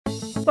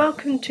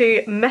welcome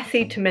to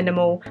Messy to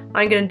Minimal.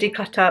 I'm going to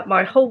declutter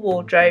my whole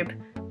wardrobe,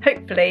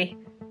 hopefully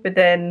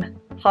within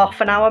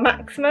half an hour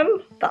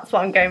maximum. That's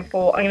what I'm going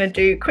for. I'm going to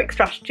do quick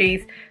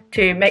strategies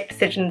to make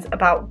decisions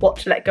about what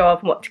to let go of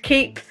and what to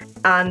keep,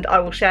 and I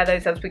will share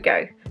those as we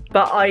go.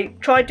 But I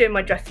tried doing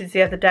my dresses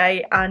the other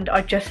day and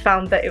I just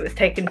found that it was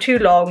taking too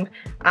long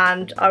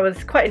and I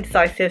was quite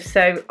indecisive,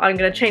 so I'm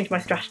going to change my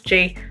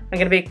strategy. I'm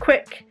going to be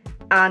quick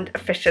and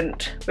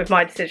efficient with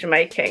my decision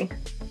making.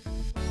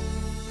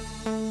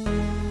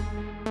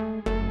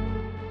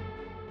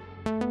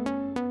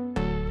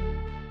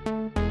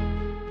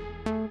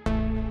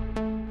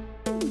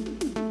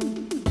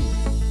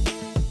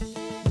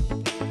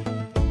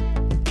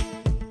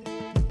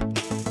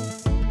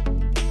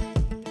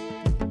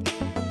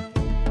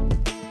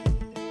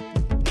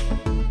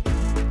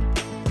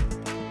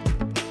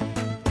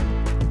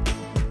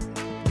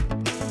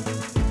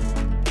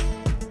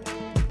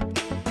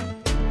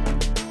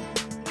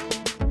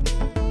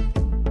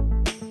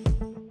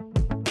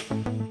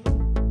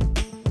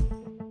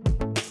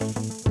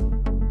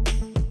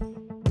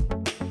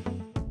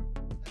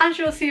 As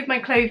you'll see with my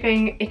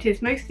clothing, it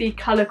is mostly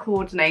colour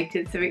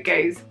coordinated, so it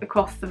goes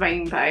across the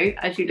rainbow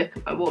as you look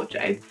at my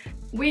wardrobe.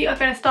 We are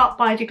going to start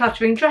by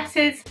decluttering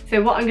dresses.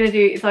 So what I'm going to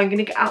do is I'm going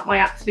to get out my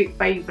absolute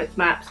favourites,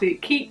 my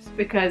absolute keeps,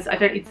 because I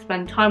don't need to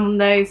spend time on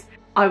those.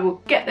 I will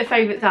get the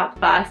favourites out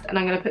first and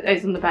I'm going to put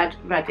those on the bed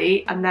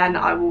ready, and then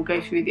I will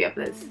go through the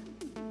others.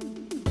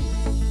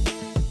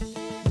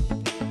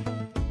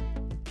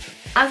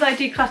 As I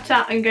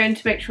declutter, I'm going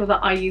to make sure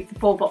that I use the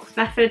 4-box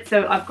method.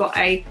 So I've got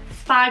a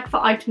bag for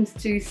items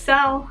to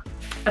sell,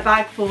 a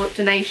bag for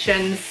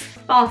donations,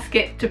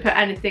 basket to put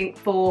anything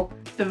for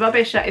the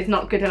rubbish that is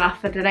not good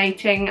enough for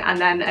donating, and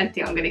then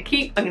anything I'm going to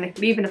keep, I'm going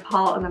to leave in a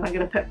pile and then I'm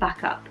going to put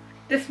back up.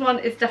 This one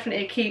is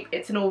definitely a keep.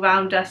 It's an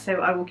all-rounder, so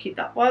I will keep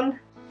that one.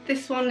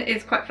 This one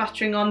is quite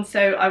flattering on,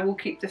 so I will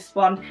keep this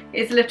one.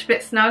 It's a little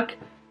bit snug,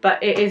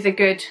 but it is a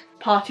good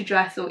party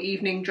dress or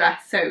evening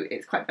dress, so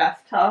it's quite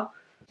versatile.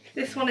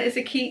 This one is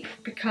a keep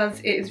because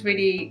it is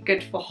really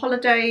good for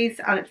holidays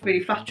and it's really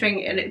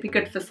flattering, and it'd be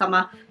good for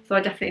summer, so I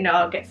definitely know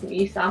I'll get some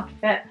use out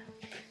of it.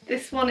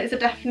 This one is a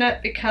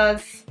definite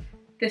because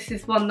this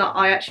is one that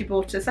I actually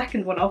bought a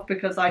second one of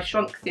because I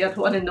shrunk the other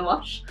one in the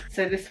wash.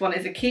 So this one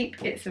is a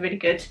keep. It's a really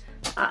good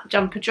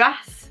jumper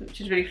dress, which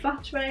is really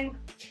flattering.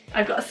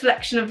 I've got a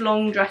selection of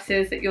long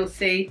dresses that you'll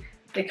see.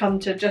 They come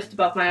to just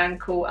above my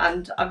ankle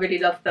and I really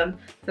love them,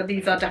 so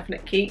these are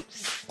definite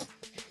keeps.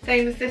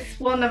 Same as this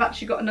one, I've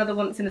actually got another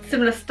one that's in a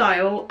similar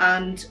style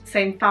and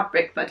same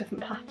fabric but a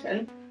different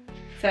pattern.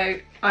 So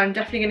I'm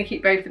definitely going to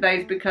keep both of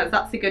those because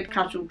that's a good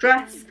casual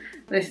dress.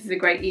 This is a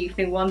great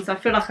evening one, so I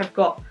feel like I've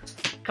got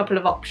a couple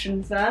of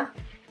options there.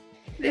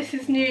 This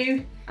is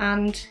new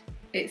and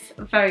it's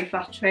very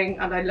flattering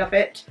and I love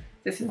it.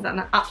 This is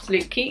an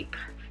absolute keep.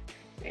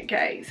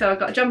 Okay, so I've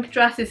got a jumper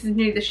dress. This is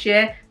new this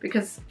year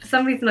because for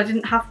some reason I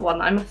didn't have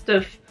one. I must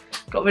have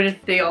got rid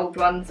of the old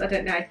ones, I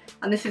don't know.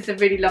 And this is a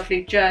really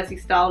lovely jersey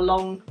style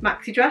long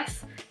maxi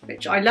dress,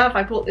 which I love.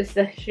 I bought this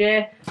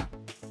year,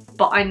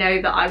 but I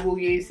know that I will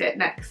use it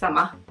next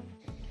summer.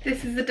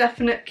 This is a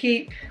definite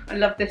keep. I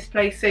love this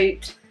play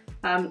suit,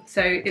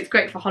 so it's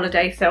great for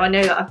holiday, so I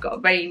know that I've got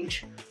a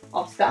range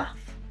of stuff.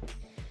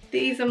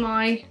 These are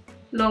my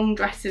long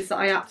dresses that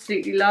I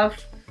absolutely love.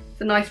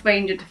 It's a nice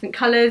range of different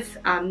colours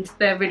and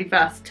they're really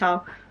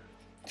versatile,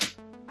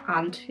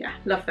 and yeah,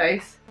 love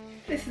those.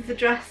 This is the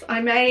dress I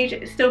made.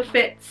 It still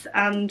fits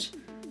and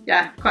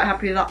yeah, quite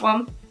happy with that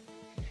one.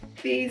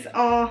 These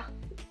are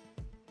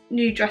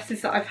new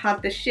dresses that I've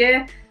had this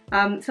year.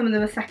 Some of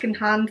them are second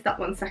hand. That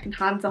one's second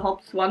hand, it's a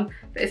Hobbs one,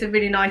 but it's a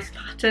really nice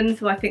pattern,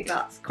 so I think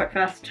that's quite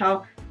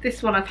versatile.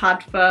 This one I've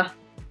had for,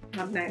 I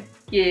don't know,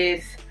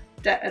 years,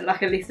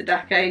 like at least a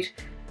decade,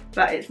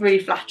 but it's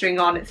really flattering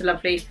on. It's a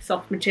lovely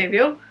soft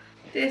material.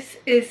 This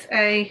is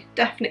a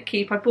definite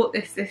keep. I bought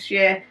this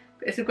year,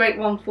 but it's a great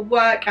one for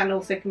work and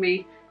also can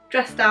be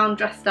dressed down,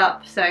 dressed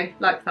up, so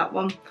like that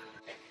one.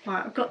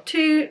 Right, I've got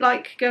two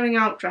like going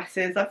out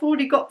dresses. I've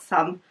already got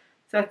some,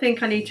 so I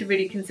think I need to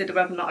really consider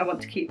whether or not I want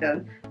to keep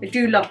them. I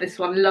do love this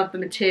one, I love the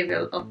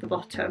material of the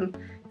bottom,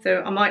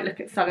 so I might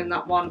look at selling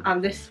that one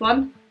and this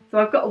one. So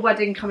I've got a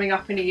wedding coming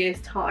up in a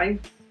year's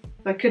time,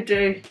 so I could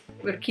do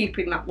with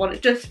keeping that one.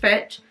 It does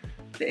fit,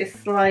 but it's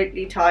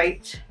slightly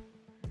tight.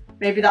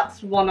 Maybe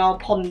that's one I'll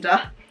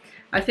ponder.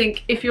 I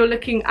think if you're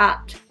looking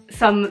at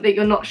some that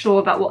you're not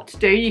sure about what to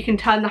do, you can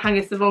turn the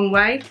hangers the wrong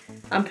way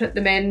and put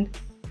them in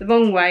the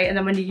wrong way, and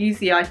then when you use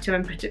the item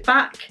and put it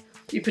back,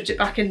 you put it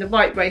back in the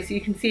right way so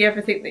you can see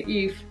everything that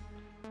you've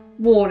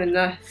worn in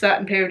a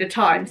certain period of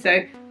time.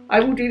 So I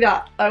will do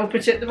that. I will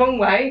put it the wrong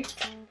way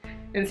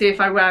and see if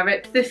I wear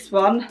it. This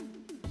one,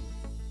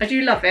 I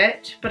do love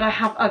it, but I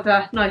have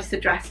other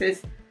nicer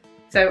dresses,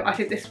 so I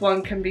think this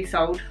one can be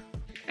sold.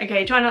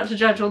 Okay, try not to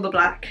judge all the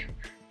black,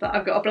 but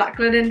I've got a black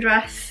linen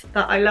dress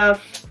that I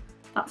love.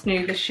 That's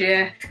new this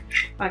year.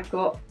 I've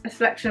got a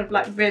selection of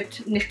like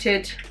ribbed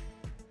knitted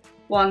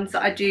ones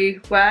that I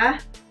do wear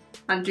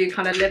and do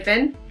kind of live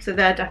in, so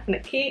they're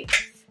definite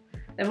keeps.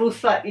 They're all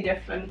slightly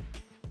different.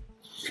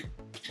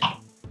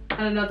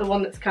 And another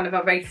one that's kind of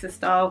a racer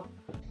style.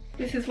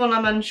 This is one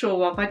I'm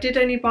unsure of. I did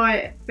only buy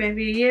it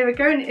maybe a year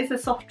ago and it is a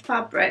soft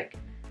fabric,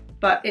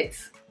 but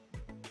it's,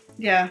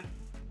 yeah,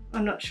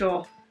 I'm not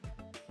sure.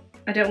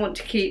 I don't want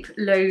to keep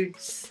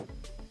loads,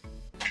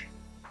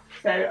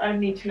 so I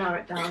need to narrow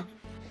it down.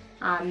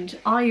 And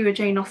are you a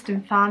Jane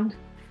Austen fan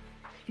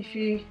if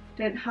you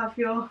don't have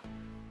your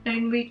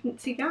own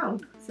Regency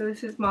gown? So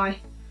this is my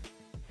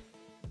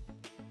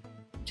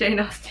Jane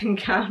Austen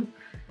gown.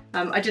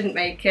 I didn't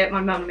make it,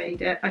 my mum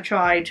made it. I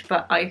tried,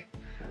 but I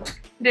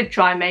did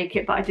try and make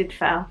it, but I did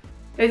fail.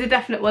 Those are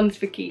definite ones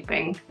for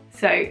keeping,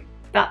 so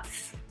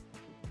that's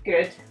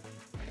good.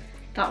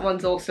 That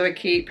one's also a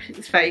keep,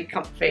 it's very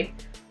comfy.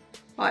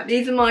 Right,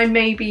 these are my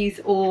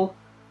maybes or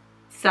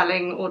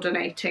selling or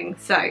donating,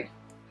 so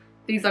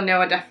these I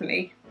know I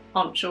definitely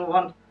aren't sure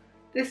on.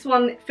 This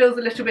one feels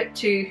a little bit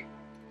too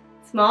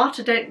smart.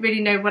 I don't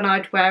really know when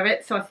I'd wear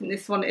it, so I think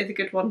this one is a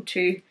good one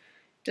to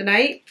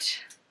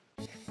donate.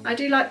 I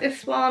do like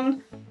this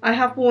one. I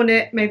have worn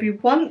it maybe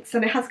once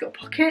and it has got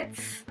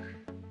pockets.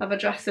 I have a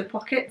dress with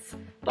pockets,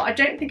 but I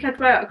don't think I'd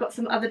wear it. I've got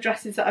some other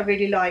dresses that I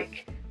really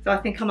like, so I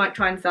think I might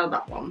try and sell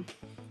that one.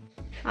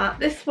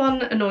 This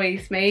one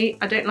annoys me.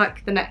 I don't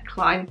like the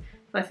neckline,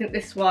 so I think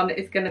this one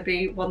is going to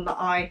be one that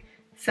I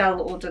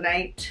sell or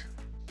donate.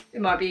 It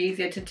might be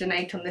easier to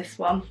donate on this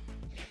one.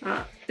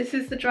 This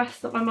is the dress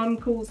that my mum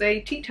calls a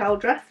tea towel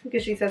dress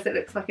because she says it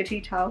looks like a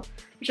tea towel,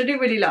 which I do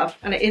really love,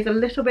 and it is a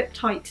little bit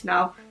tight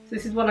now, so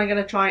this is one I'm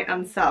going to try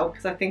and sell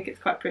because I think it's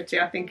quite pretty.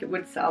 I think it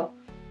would sell.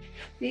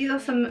 These are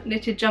some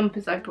knitted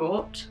jumpers I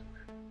bought,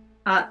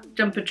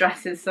 jumper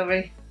dresses,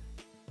 sorry,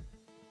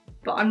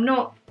 but I'm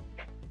not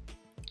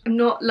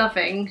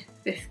loving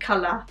this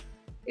colour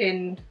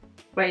in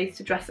ways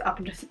to dress it up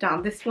and dress it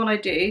down. This one I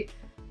do,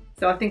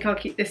 so I think I'll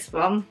keep this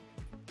one,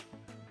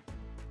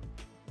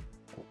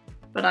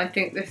 but I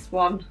think this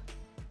one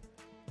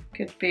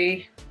could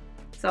be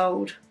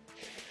sold.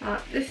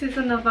 This is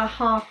another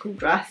Harkle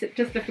dress. It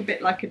does look a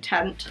bit like a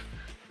tent,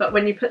 but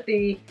when you put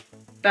the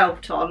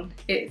belt on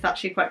it's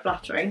actually quite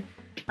flattering,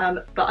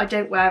 but I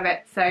don't wear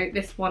it, so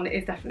this one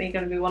is definitely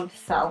going to be one to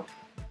sell.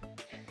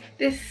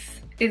 This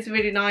is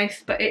really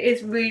nice, but it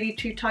is really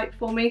too tight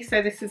for me,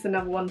 so this is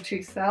another one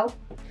to sell.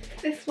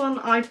 This one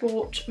I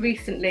bought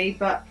recently,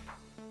 but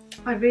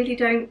I really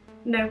don't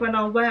know when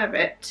I'll wear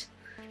it,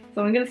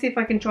 so I'm going to see if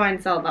I can try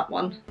and sell that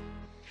one.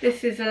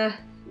 This is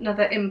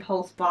another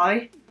impulse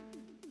buy.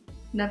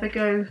 Never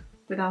go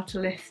without a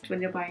list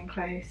when you're buying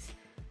clothes.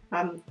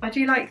 I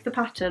do like the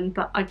pattern,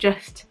 but I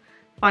just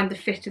find the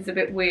fit is a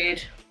bit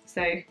weird,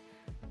 so I'm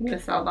going to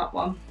sell that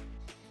one.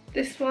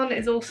 This one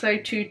is also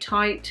too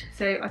tight,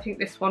 so I think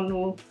this one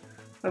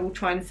I will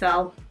try and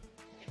sell.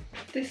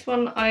 This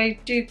one I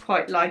do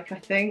quite like, I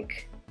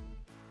think.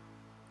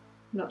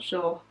 I'm not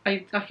sure.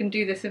 I can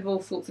do this with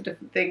all sorts of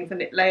different things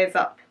and it layers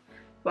up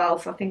well,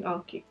 so I think I'll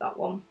keep that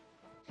one.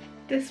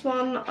 This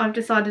one I've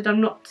decided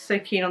I'm not so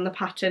keen on the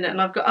pattern,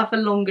 and I've got other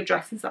longer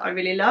dresses that I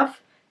really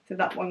love, so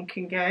that one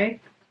can go.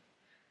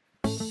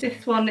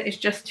 This one is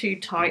just too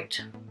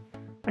tight.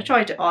 I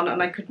tried it on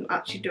and I couldn't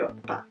actually do it at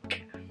the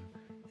back,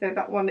 so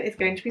that one is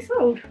going to be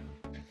sold.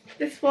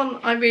 This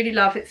one I really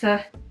love. It's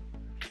a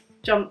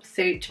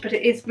jumpsuit, but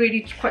it is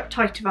really quite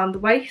tight around the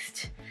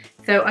waist,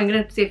 so I'm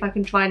going to see if I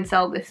can try and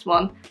sell this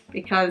one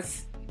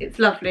because it's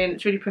lovely and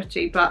it's really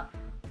pretty, but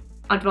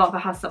I'd rather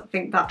have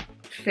something that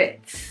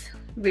fits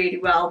really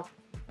well,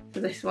 so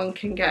this one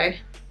can go.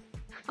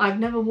 I've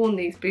never worn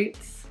these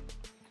boots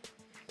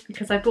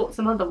because I bought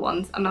some other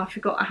ones and I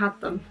forgot I had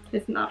them.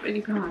 Isn't that really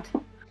bad?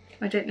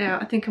 I don't know,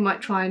 I think I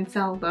might try and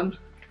sell them.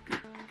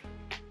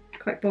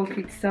 Quite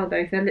bulky to sell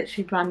those, they're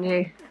literally brand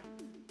new.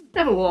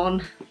 Never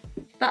worn.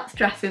 That's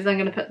dresses, I'm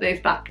going to put those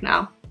back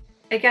now.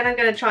 Again, I'm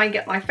going to try and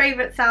get my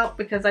favourites out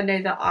because I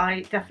know that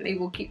I definitely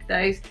will keep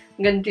those.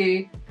 I'm going to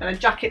do kind of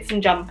jackets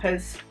and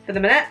jumpers for the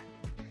minute.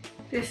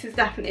 This is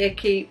definitely a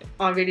keep.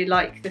 I really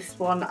like this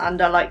one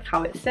and I like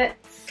how it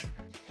sits.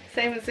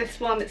 Same as this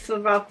one, it's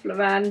a Ralph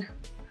Lauren,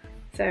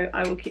 so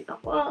I will keep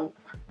that one.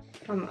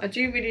 I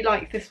do really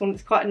like this one.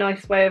 It's quite a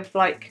nice way of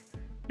like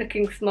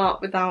looking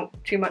smart without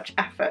too much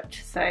effort,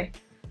 so I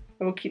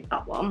will keep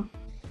that one.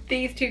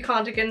 These two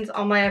cardigans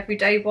are my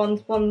everyday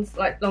ones. One's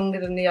like longer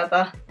than the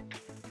other,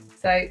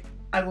 so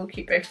I will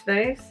keep both of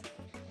those.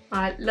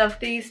 I love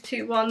these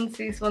two ones.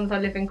 These ones I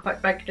live in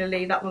quite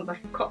regularly. That one's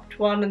like a cropped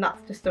one and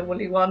that's just a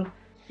woolly one.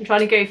 I'm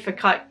trying to go for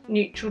quite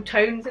neutral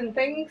tones and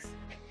things.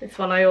 This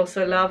one I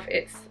also love.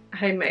 It's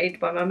homemade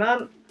by my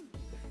mum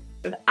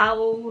with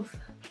owls.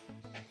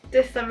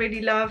 This I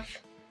really love,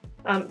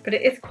 but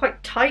it is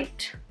quite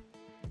tight,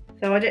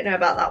 so I don't know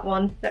about that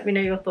one. Let me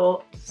know your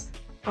thoughts.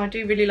 I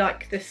do really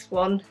like this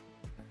one,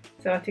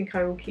 so I think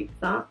I will keep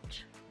that.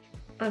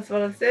 As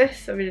well as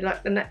this, I really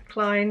like the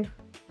neckline.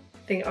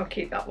 I think I'll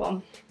keep that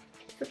one.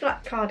 It's a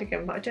black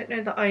cardigan, but I don't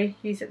know that I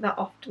use it that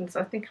often, so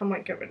I think I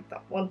might get rid of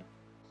that one.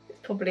 It's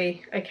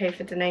probably okay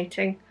for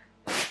donating.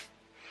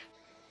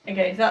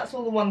 Okay, so that's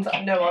all the ones that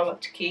I know I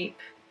want to keep.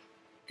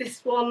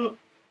 This one,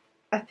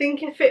 I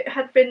think if it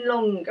had been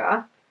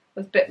longer,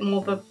 was a bit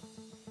more of a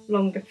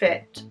longer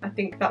fit, I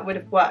think that would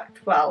have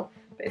worked well.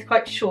 But it's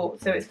quite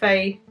short, so it's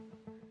very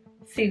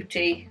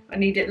suity. I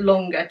need it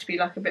longer to be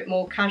like a bit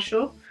more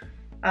casual.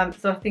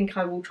 So I think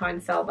I will try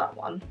and sell that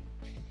one.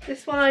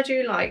 This one I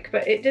do like,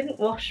 but it didn't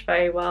wash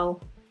very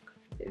well.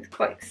 It's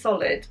quite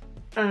solid,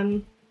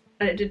 and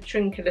it did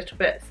shrink a little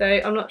bit, so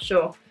I'm not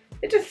sure.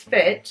 It does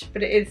fit,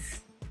 but it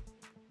is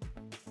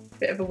a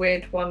bit of a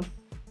weird one.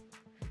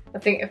 I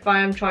think if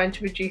I am trying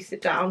to reduce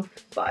it down,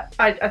 but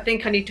I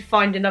think I need to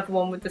find another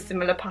one with a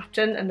similar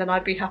pattern, and then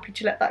I'd be happy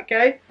to let that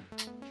go.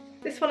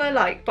 This one I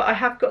like, but I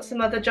have got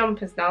some other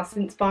jumpers now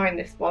since buying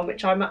this one,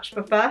 which I much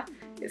prefer.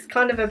 It's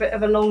kind of a bit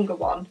of a longer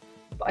one,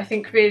 but I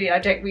think really I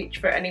don't reach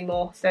for it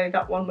anymore, so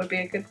that one would be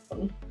a good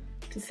one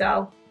to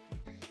sell.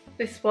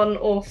 This one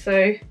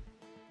also,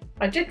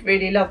 I did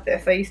really love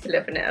this. I used to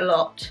live in it a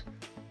lot,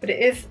 but it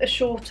is a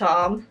short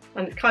arm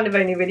and it's kind of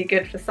only really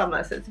good for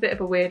summer, so it's a bit of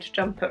a weird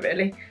jumper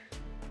really.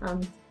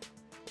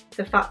 It's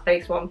a fat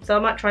face one, so I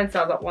might try and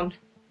sell that one.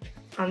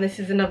 And this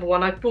is another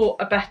one. I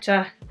bought a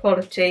better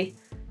quality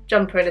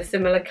jumper in a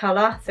similar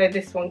colour, so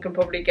this one can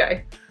probably go.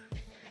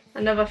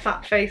 Another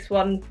fat face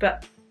one,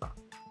 but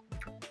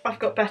I've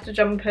got better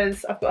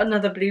jumpers. I've got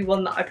another blue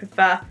one that I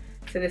prefer,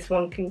 so this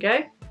one can go.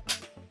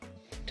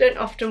 Don't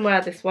often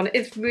wear this one. It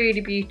is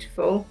really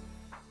beautiful,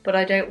 but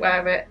I don't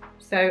wear it,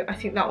 so I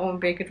think that one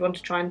would be a good one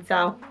to try and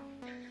sell.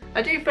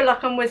 I do feel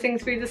like I'm whizzing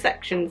through the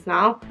sections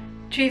now.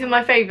 Choosing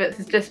my favourites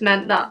has just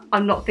meant that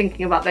I'm not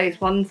thinking about those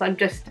ones. I'm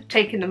just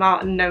taking them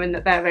out and knowing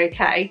that they're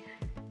okay.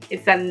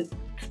 It's then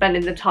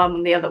spending the time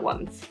on the other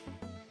ones.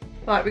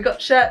 Right, we've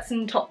got shirts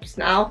and tops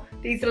now.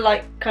 These are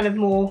like kind of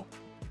more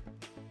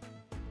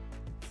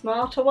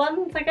smarter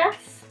ones, I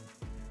guess.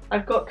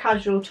 I've got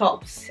casual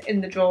tops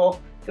in the drawer,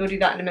 so we'll do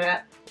that in a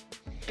minute.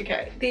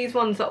 Okay, these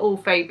ones are all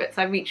favourites.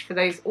 I reach for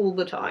those all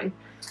the time.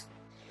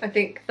 I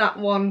think that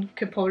one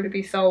could probably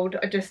be sold.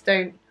 I just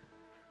don't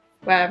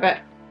wear it.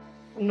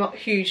 I'm not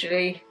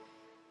hugely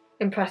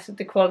impressed with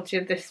the quality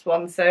of this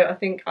one, so I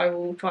think I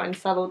will try and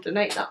sell or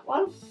donate that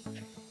one.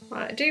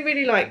 Right, I do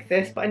really like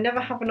this, but I never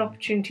have an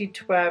opportunity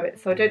to wear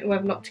it, so I don't know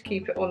whether not to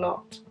keep it or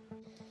not.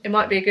 It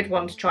might be a good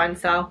one to try and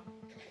sell.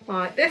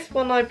 Right, this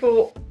one I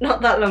bought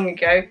not that long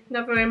ago.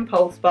 Never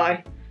impulse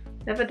buy.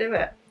 Never do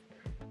it.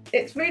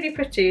 It's really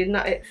pretty in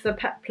that it's a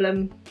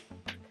peplum,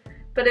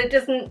 but it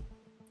doesn't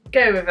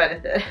go with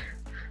anything.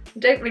 I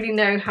don't really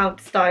know how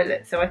to style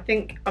it, so I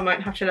think I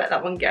might have to let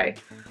that one go.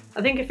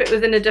 I think if it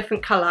was in a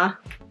different colour,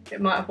 it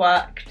might have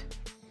worked.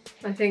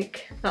 I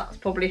think that's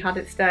probably had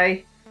its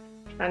day,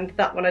 and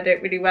that one I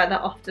don't really wear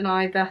that often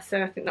either,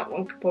 so I think that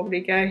one could probably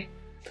go.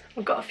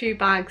 I've got a few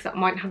bags that I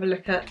might have a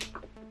look at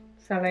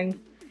selling.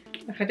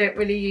 If I don't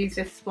really use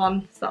this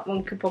one, so that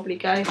one could probably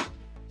go.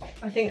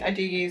 I think I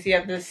do use the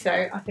others,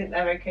 so I think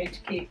they're okay to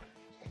keep.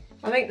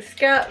 I think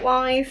skirt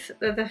wise,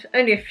 there's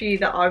only a few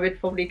that I would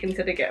probably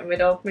consider getting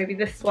rid of. Maybe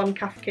this one,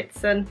 Cath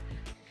Kidston.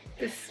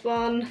 This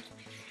one,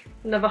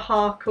 another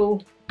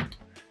Harkle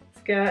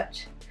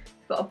skirt.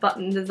 It's got a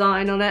button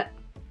design on it.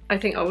 I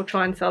think I will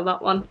try and sell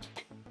that one.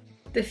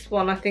 This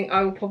one I think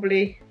I will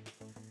probably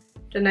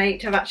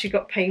donate. I've actually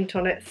got paint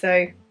on it,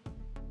 so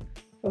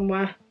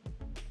somewhere,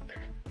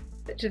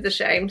 which is a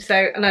shame.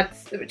 So,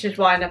 which is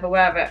why I never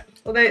wear it.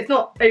 Although it's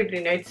not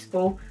overly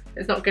noticeable,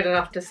 it's not good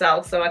enough to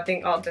sell, so I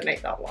think I'll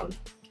donate that one.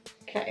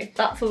 Okay,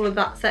 that's all of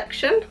that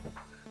section.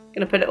 I'm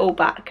gonna put it all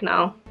back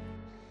now.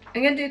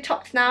 I'm gonna do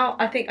tops now.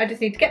 I think I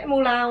just need to get them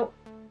all out,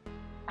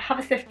 have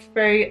a sift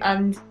through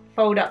and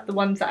fold up the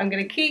ones that I'm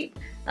gonna keep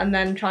and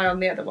then try on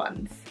the other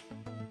ones.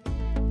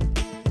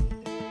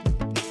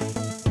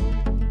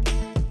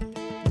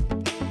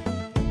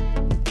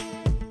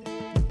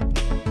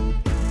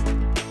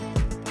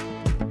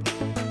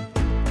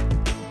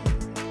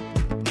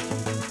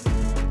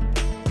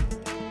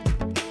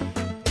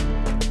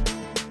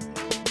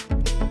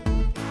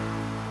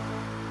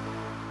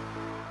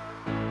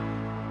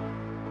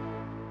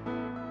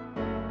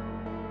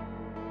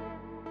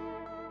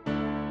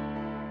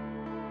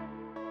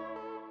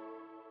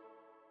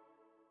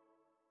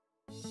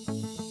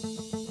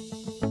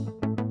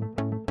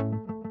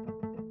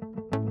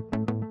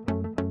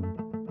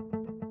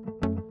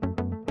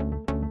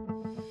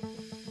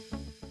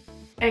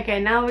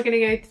 Okay, now we're going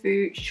to go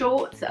through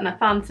shorts, and I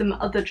found some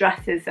other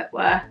dresses that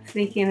were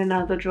sneaking in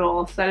another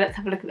drawer, so let's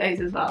have a look at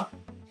those as well.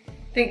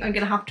 I think I'm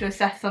going to have to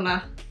assess on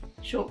a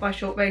short by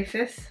short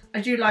basis.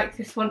 I do like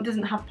this one. It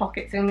doesn't have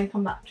pockets, so I'm going to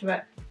come back to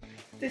it.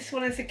 This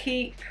one is a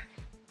keep,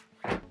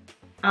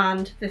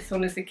 and this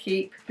one is a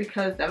keep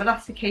because they're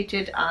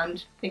elasticated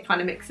and they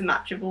kind of mix and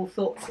match with all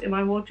sorts in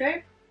my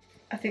wardrobe.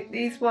 I think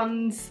these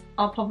ones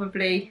are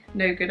probably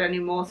no good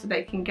anymore, so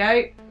they can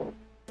go.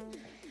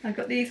 I've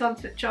got these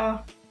ones which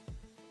are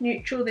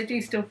neutral. They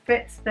do still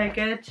fit, so they're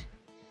good.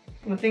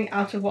 And I think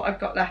out of what I've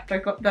got left,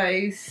 I've got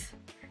those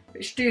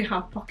which do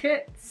have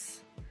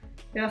pockets.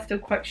 They are still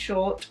quite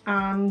short,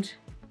 and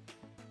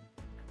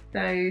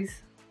those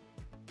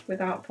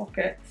without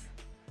pockets.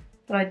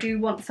 But I do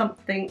want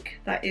something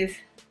that is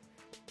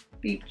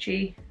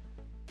beachy.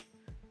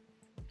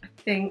 I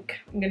think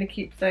I'm going to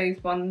keep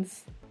those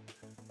ones,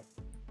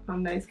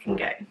 and those can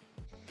go.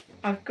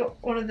 I've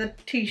got one of the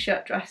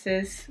t-shirt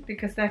dresses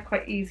because they're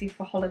quite easy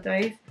for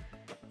holidays.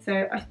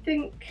 So I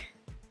think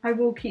I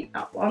will keep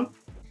that one.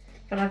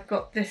 But I've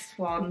got this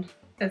one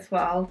as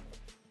well.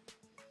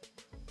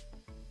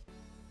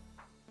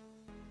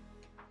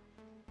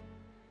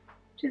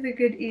 Which is a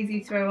good easy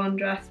throw on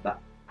dress, but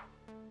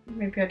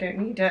maybe I don't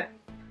need it.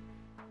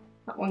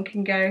 That one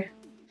can go.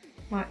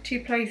 Right,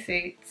 2 play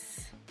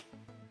suits.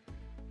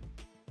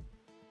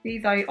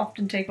 These I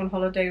often take on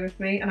holiday with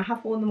me, and I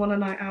have worn them on a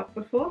night out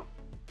before.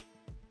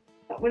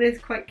 That one is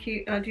quite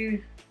cute.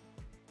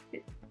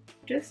 It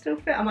does still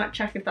fit. I might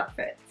check if that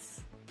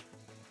fits.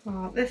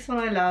 Oh, this one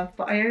I love,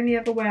 but I only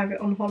ever wear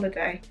it on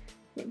holiday.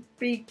 It would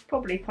be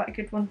probably quite a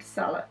good one to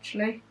sell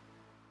actually.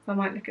 So I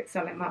might look at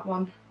selling that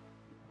one.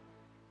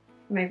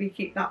 Maybe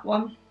keep that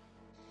one.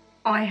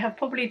 I have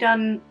probably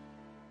done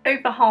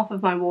over half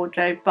of my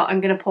wardrobe, but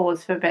I'm going to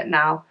pause for a bit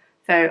now.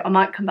 So I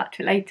might come back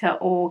to it later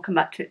or come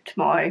back to it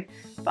tomorrow,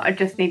 but I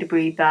just need a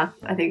breather.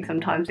 I think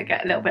sometimes I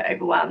get a little bit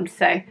overwhelmed.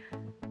 So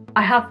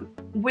I have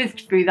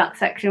whizzed through that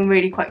section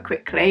really quite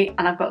quickly,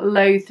 and I've got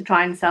loads to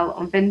try and sell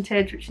on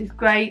Vinted, which is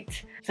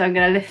great. So I'm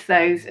going to list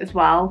those as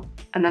well,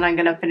 and then I'm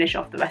going to finish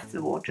off the rest of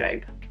the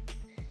wardrobe.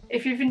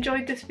 If you've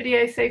enjoyed this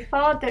video so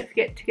far, don't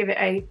forget to give it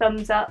a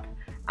thumbs up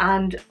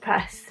and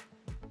press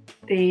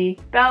the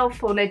bell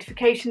for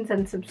notifications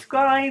and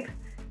subscribe,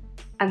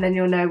 and then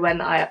you'll know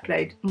when I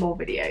upload more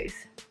videos.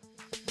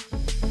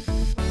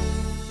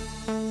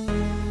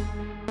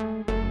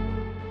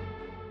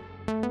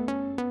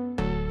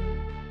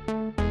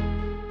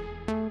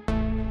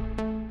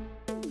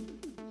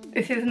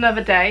 This is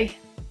another day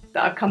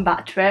that I've come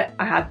back to it.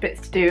 I had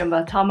bits to do, and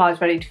by the time I was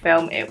ready to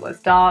film it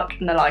was dark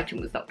and the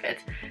lighting was not good.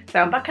 So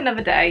I'm back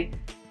another day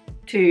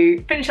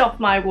to finish off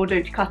my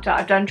wardrobe declutter.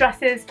 I've done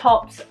dresses,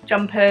 tops,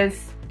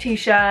 jumpers,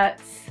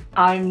 t-shirts,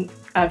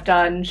 I've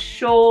done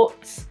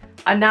shorts.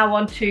 I'm now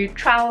on to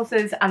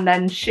trousers and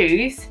then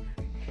shoes.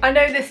 I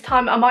know this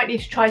time I might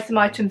need to try some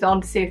items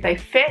on to see if they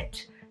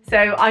fit. So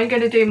I'm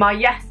going to do my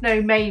yes,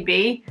 no,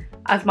 maybe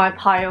as my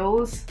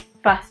piles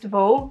first of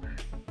all.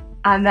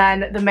 And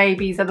then the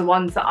maybes are the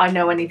ones that I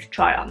know I need to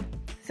try on.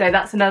 So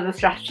that's another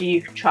strategy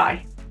you could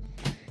try.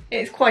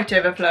 It's quite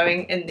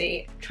overflowing in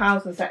the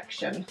trouser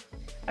section.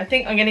 I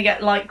think I'm going to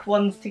get like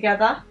ones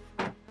together.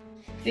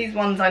 These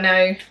ones I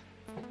know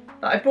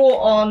that I bought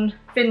on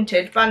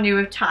Vinted, brand new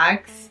with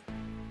tags,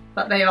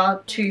 but they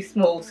are too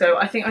small, so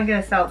I think I'm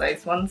going to sell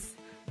those ones.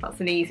 That's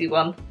an easy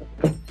one.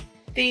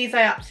 These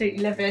I absolutely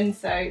live in,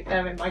 so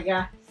they're in my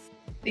yes.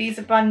 These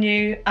are brand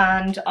new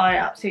and I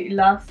absolutely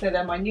love, so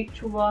they're my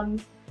neutral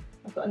ones.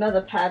 I've got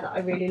another pair that I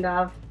really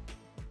love.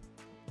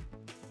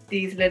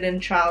 These linen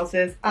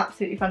trousers,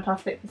 absolutely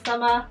fantastic for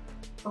summer,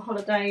 for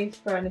holidays,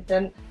 for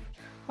anything.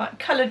 Right,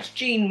 coloured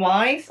jean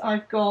wise,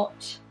 I've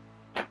got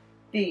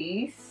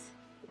these.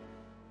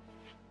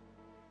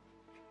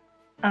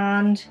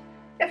 And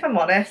if I'm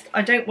honest,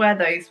 I don't wear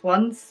those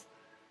ones.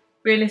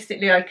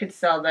 Realistically, I could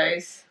sell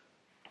those.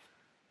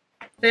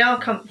 They are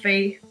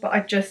comfy, but I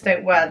just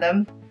don't wear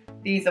them.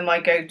 These are my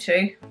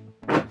go-to.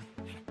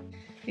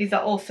 These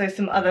are also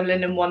some other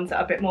linen ones that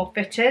are a bit more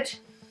fitted.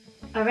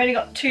 I've only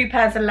got 2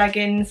 pairs of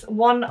leggings.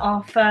 One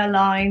are fur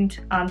lined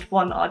and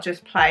one are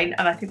just plain,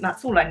 and I think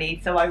that's all I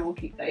need, so I will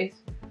keep those.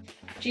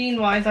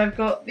 Jean wise, I've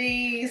got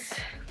these,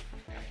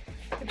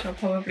 which are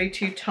probably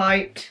too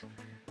tight.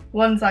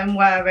 Ones I'm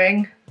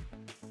wearing,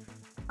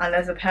 and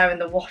there's a pair in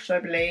the wash I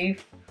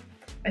believe.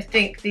 I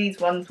think these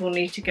ones will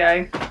need to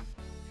go.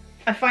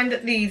 I find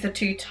that these are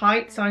too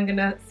tight, so I'm going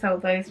to sell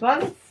those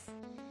ones.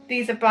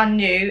 These are brand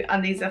new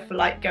and these are for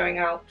like going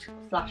out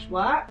 /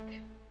 work.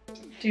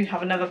 Do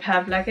have another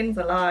pair of leggings,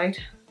 I lied.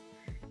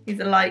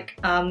 These are like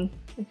a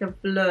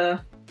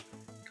blur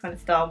kind of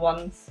style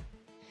ones.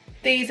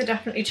 These are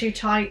definitely too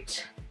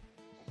tight.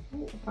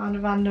 Ooh, I found a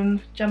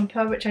random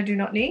jumper which I do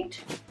not need.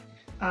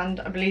 And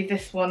I believe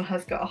this one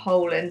has got a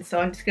hole in, so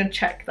I'm just going to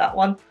check that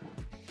one.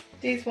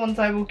 These ones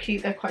I will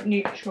keep, they're quite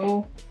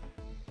neutral.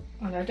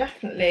 And I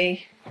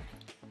definitely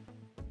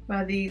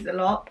wear these a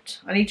lot.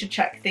 I need to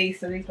check these,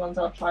 so these ones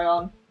I'll try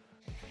on.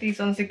 These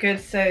ones are good,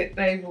 so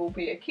they will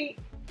be a keep.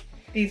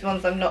 These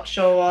ones I'm not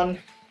sure on.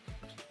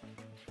 I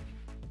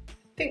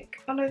think,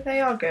 oh no,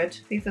 they are good.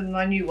 These are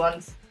my new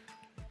ones.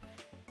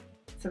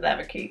 So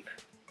they're a keep.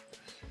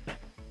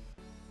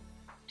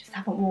 Just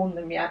haven't worn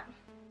them yet.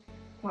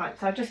 Right,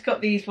 so I've just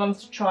got these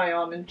ones to try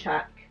on and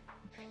check.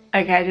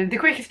 Okay, I did the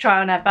quickest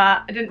try on ever.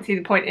 I didn't see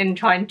the point in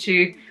trying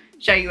to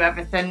show you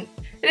everything.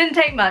 It didn't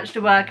take much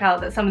to work out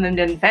that some of them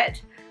didn't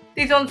fit.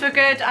 These ones were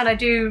good, and I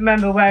do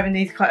remember wearing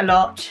these quite a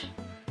lot.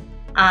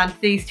 And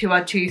these 2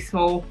 are too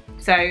small,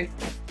 so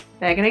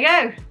they're gonna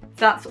go. So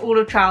that's all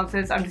of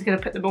trousers. I'm just gonna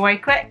put them away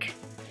quick.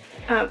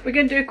 We're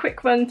gonna do a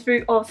quick run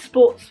through of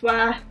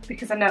sportswear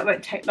because I know it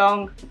won't take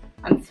long,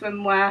 and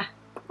swimwear.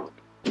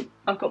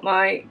 I've got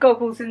my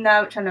goggles in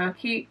there, which I know I'll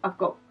keep. I've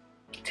got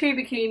 2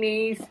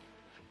 bikinis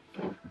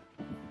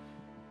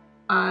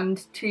and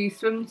 2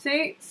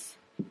 swimsuits.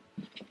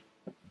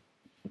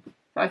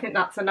 So I think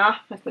that's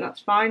enough. I think that's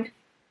fine.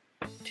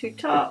 2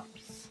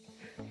 tops.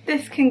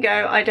 This can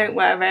go. I don't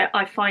wear it.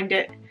 I find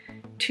it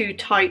too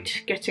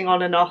tight getting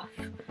on and off.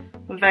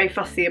 I'm very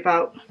fussy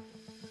about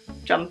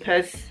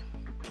jumpers,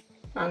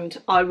 and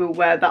I will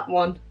wear that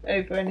one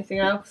over anything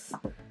else.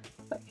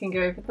 That can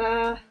go over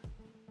there.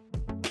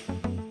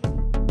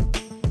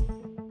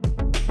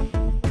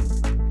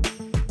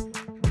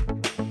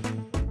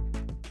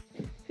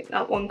 I think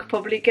that one could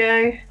probably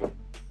go.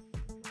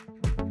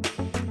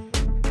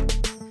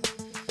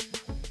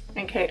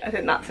 Okay, I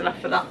think that's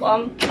enough for that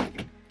one.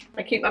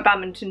 I keep my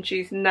badminton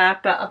shoes in there,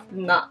 but other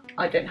than that,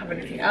 I don't have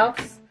anything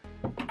else.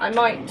 I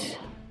might,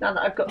 now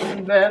that I've got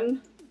some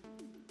room,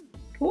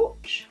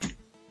 torch,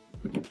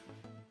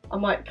 I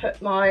might put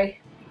my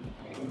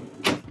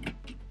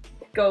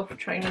golf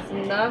trainers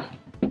in there.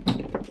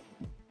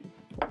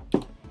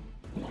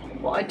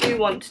 What I do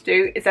want to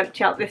do is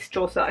empty out this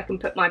drawer so that I can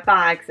put my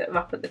bags that are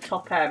up at the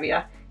top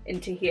area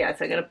into here.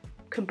 So I'm going to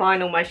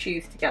combine all my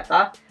shoes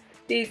together.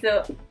 These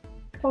are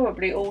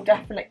probably all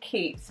definite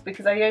keeps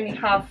because I only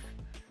have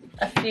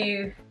a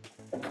few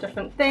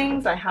different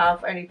things. I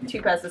have only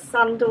 2 pairs of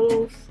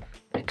sandals,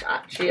 which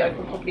actually I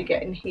can probably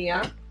get in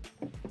here.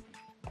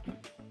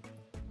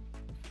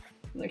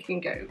 They can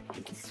go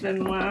to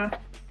swimwear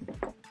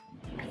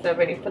because they're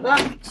ready for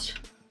that.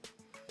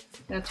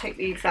 I'm going to take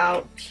these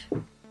out.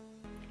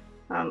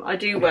 I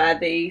do wear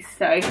these,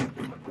 so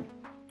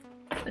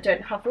I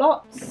don't have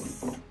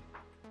lots.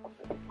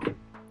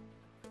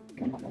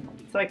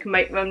 So I can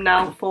make room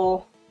now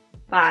for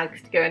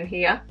bags to go in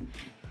here.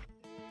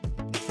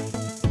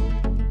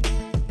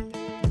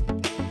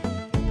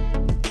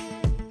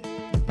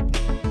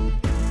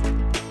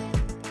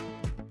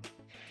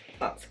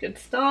 That's a good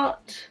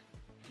start.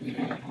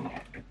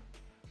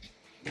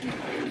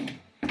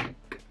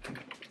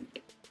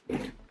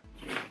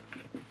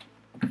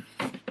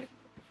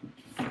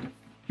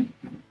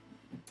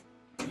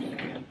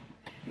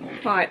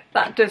 Right,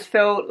 that does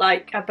feel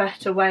like a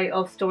better way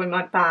of storing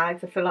my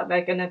bags. I feel like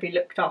they're going to be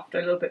looked after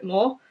a little bit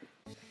more.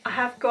 I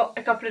have got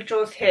a couple of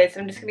drawers here, so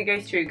I'm just going to go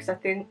through because I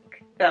think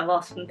there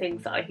are some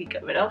things that I could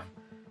get rid of.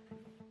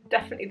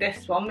 Definitely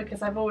this one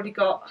because I've already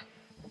got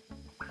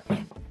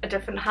a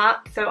different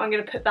hat, so I'm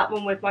going to put that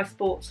one with my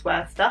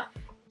sportswear stuff.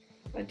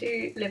 I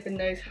do live in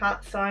those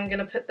hats, so I'm going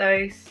to put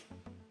those,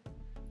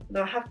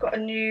 though I have got a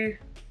new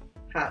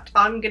hat.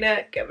 I'm going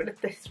to get rid of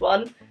this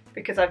one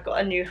because I've got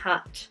a new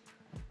hat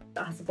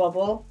that has a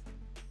bobble.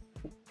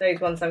 Those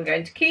ones I'm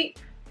going to keep.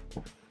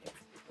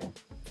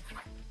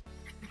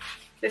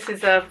 This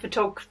is a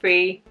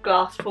photography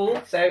glass ball,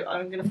 so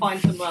I'm going to find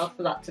somewhere else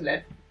for that to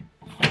live.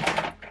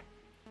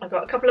 I've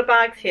got a couple of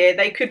bags here.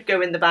 They could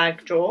go in the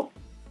bag drawer.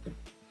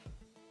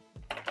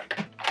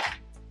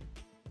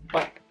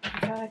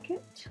 Bag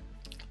it.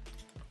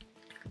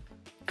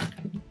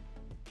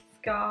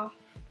 Scarf.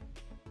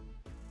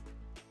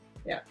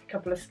 Yeah, a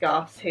couple of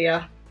scarves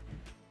here.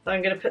 So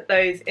I'm going to put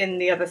those in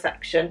the other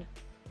section.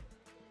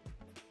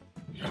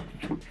 I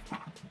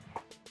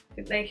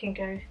think they can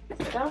go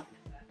set up.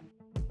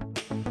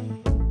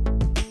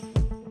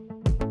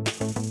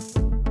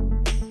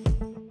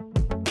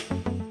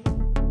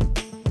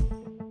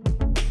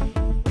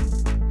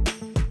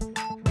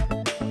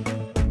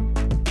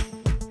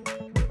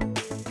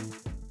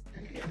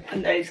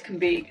 And those can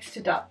be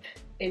stood up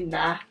in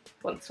there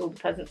once all the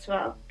presents are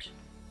out.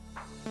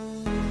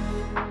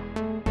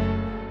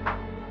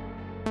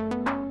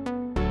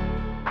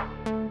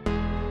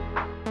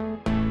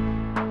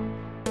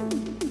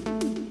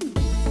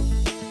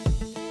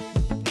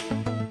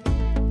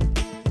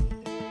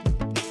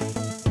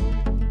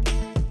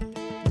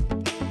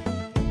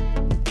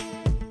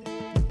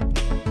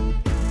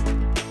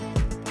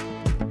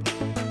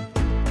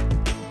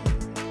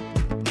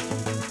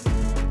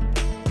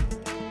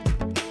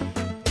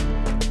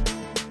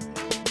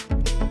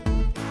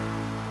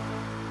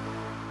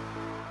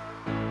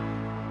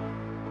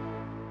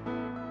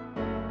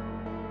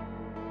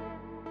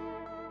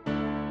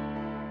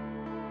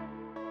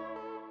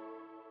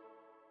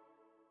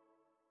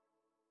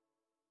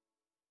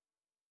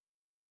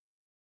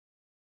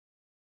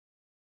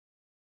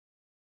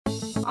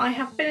 I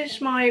have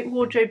finished my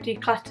wardrobe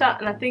declutter,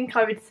 and I think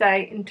I would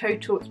say in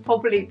total it's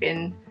probably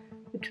been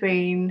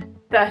between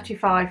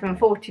 35 and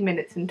 40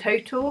 minutes in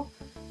total.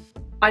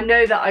 I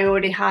know that I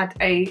already had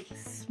a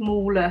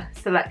smaller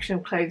selection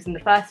of clothes in the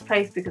first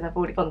place because I've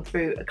already gone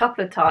through a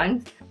couple of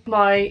times.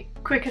 My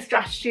quicker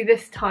strategy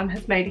this time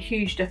has made a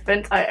huge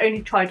difference. I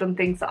only tried on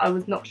things that I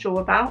was not sure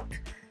about,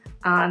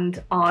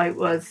 and I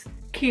was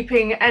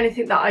keeping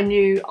anything that I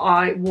knew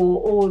I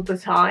wore all the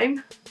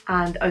time,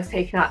 and I was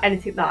taking out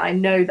anything that I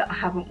know that I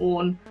haven't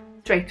worn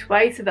straight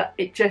away, so that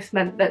it just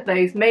meant that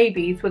those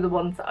maybes were the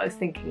ones that I was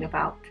thinking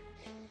about.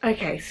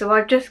 Okay, so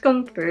I've just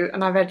gone through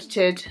and I've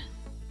edited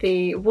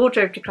the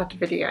wardrobe declutter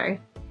video,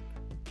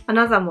 and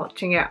as I'm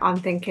watching it I'm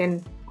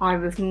thinking I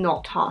was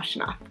not harsh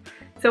enough.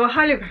 So I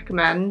highly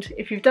recommend,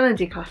 if you've done a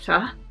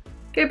declutter,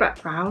 go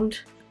back round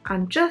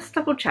and just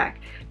double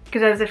check,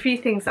 because there's a few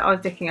things that I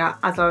was looking at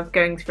as I was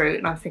going through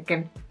and I was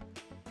thinking,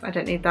 I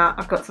don't need that,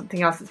 I've got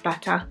something else that's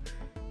better.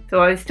 So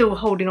I was still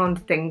holding on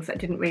to things that I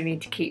didn't really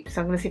need to keep, so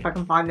I'm going to see if I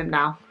can find them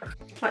now.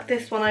 Like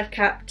this one I've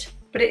kept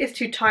but it is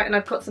too tight and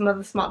I've got some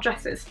other smart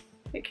dresses.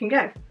 It can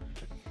go.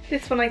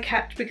 This one I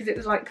kept because it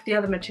was like the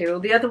other material.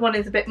 The other one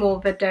is a bit more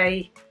of a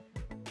day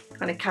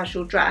kind of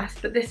casual dress,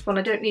 but this one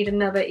I don't need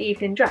another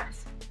evening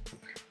dress.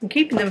 I'm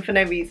keeping them for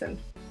no reason.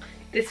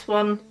 This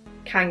one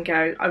can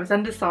go. I was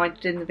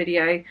undecided in the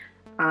video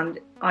and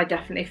I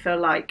definitely feel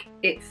like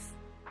it's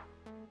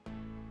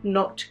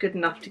not good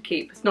enough to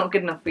keep. It's not a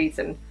good enough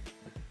reason,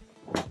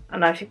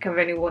 and I think I've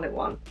only worn it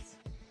once.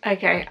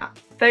 Okay,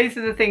 those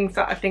are the things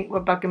that I think were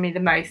bugging me the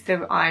most,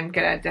 so I'm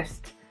gonna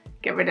just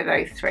get rid of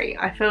those 3.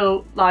 I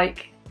feel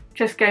like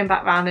just going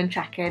back round and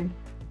checking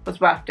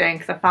was worth doing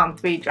because I found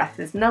 3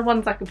 dresses and they're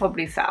ones I could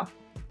probably sell.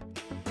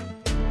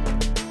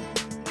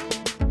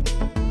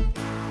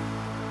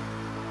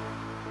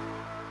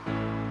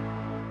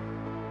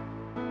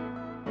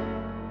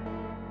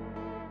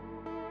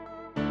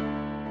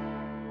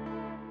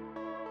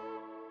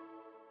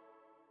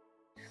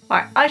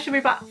 Right, I shall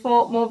be back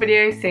for more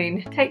videos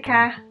soon. Take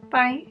care,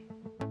 bye.